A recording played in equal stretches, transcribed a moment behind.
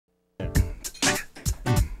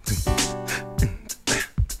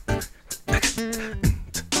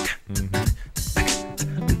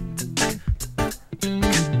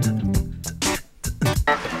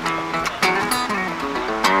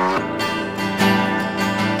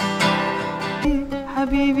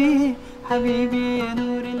حبيبي حبيبي يا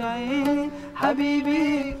نور العين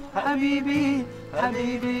حبيبي حبيبي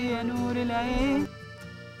حبيبي يا نور العين.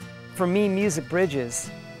 For me, Music Bridges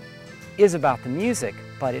is about the music,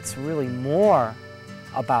 but it's really more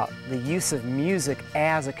about the use of music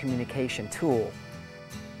as a communication tool.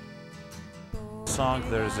 Song,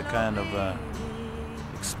 there is a kind of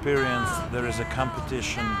experience, there is a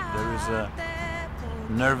competition, there is a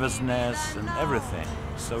nervousness and everything.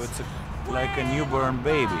 So it's like a newborn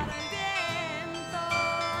baby.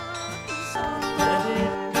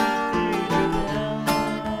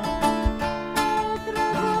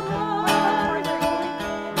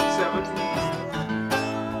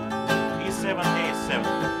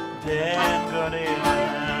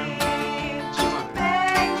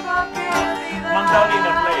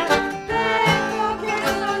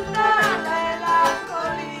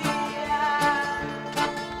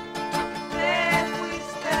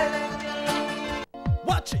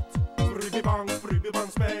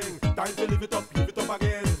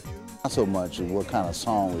 Not so much what kind of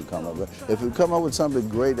song we come up with. If we come up with something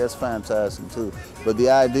great, that's fantastic too. But the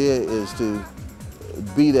idea is to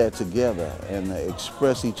be there together and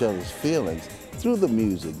express each other's feelings through the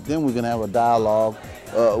music. Then we can have a dialogue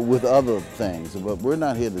with other things. But we're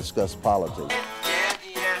not here to discuss politics.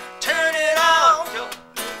 Turn it on,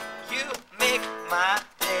 you make my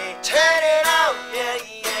day. Turn it on,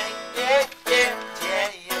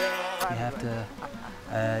 You have to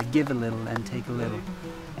give a little and take a little,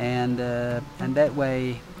 and that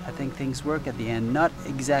way I think things work at the end. Not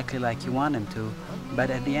exactly like you want them to, but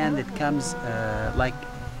at the end it comes like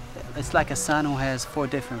it's like a son who has 4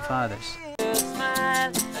 different fathers.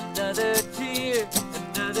 Another tear,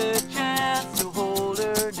 another chance to hold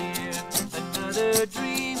her near. Another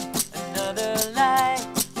dream, another light,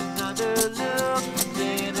 another look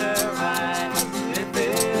in her eyes. If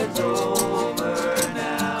it's over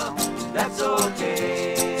now, that's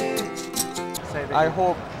okay. I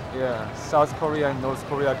hope, South Korea and North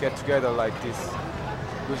Korea get together like this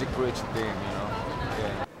music bridge thing, you know.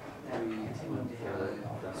 Yeah.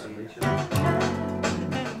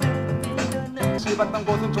 봤던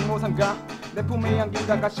곳은 종로상가 내 품의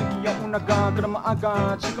향기가 가시 기어오나가 그러면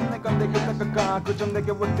아가 지금 내가 내게 다가가 그저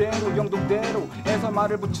내게 원대로 영동대로 해서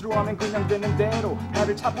말을 붙이려 하면 그냥 되는 대로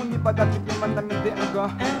나를 차분히 받아주기만 하면 되는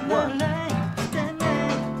거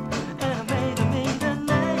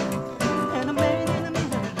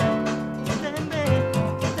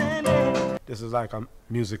This is like a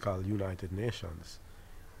musical United Nations.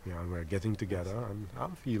 You know, we're getting together and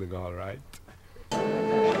I'm feeling all right. D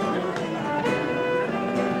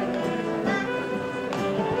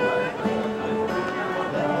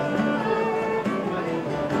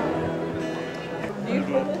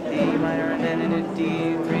minor and then in a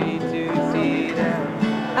D, 3, 2, C, down.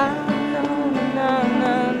 No.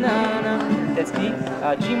 That's D.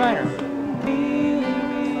 G minor.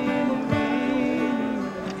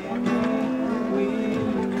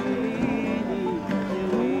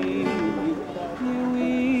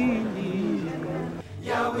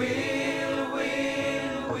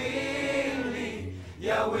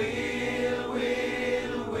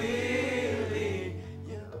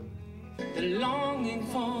 Longing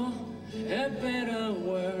for a better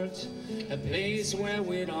world, a place where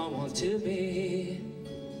we'd all want to be.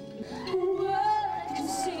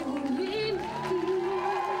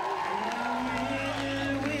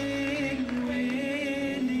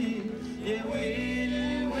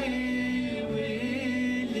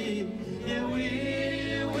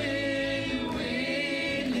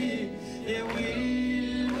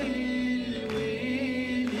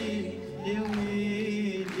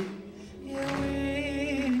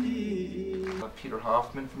 Peter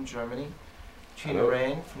Hoffman from Germany, Trina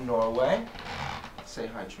Rain from Norway. Say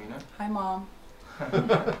hi, Trina. Hi, Mom.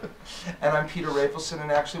 And I'm Peter Rafelson,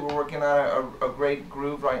 and actually we're working on a great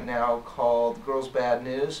groove right now called Girls Bad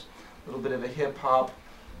News. A little bit of a hip-hop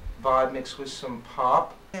vibe mixed with some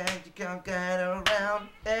pop. And you can get around,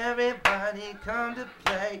 everybody come to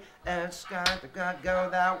play, and it's got to go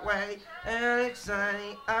that way, and it's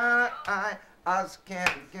sunny, I just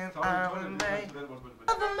can't get out of me.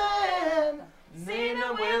 Another man, seen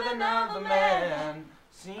her with another man,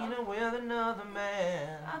 seen her with another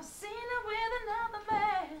man. I've seen her with another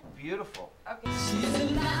man. Beautiful. Okay. She's a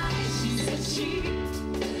lie, she's a cheat.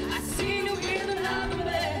 I seen her with another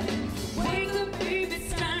man. Wake up, baby,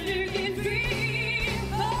 it's time to get free.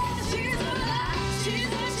 Oh, she's a lie, she's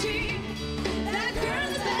a cheat. That girl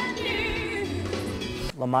is bad news.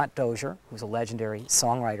 Lamont Dozier, who's a legendary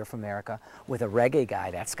songwriter from America, with a reggae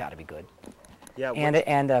guy. That's got to be good. Yeah.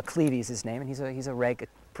 And Cleavy's his name, and he's a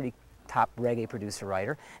pretty top reggae producer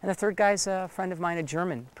writer. And the third guy's a friend of mine, a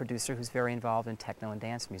German producer who's very involved in techno and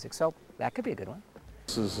dance music. So that could be a good one.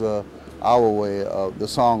 This is our way of the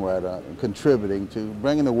songwriter contributing to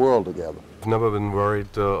bringing the world together. I've never been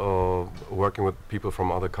worried working with people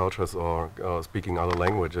from other cultures or speaking other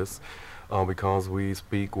languages because we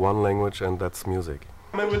speak one language, and that's music.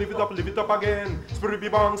 Man, we live it up again.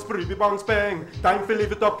 Spirity bang, spang. Time for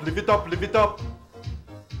live it up, live it up, live it up.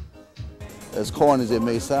 As corny as it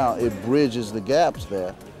may sound, it bridges the gaps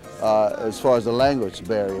there as far as the language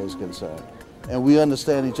barrier is concerned. And we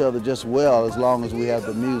understand each other just well as long as we have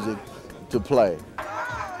the music to play.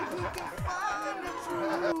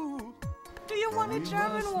 Do you want a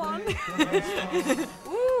German one?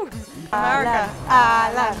 Ooh. America.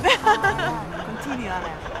 Continue on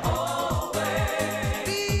it.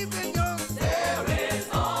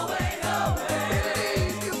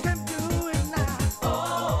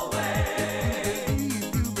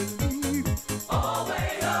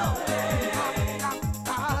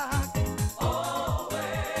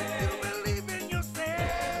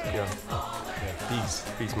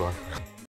 Peace, man.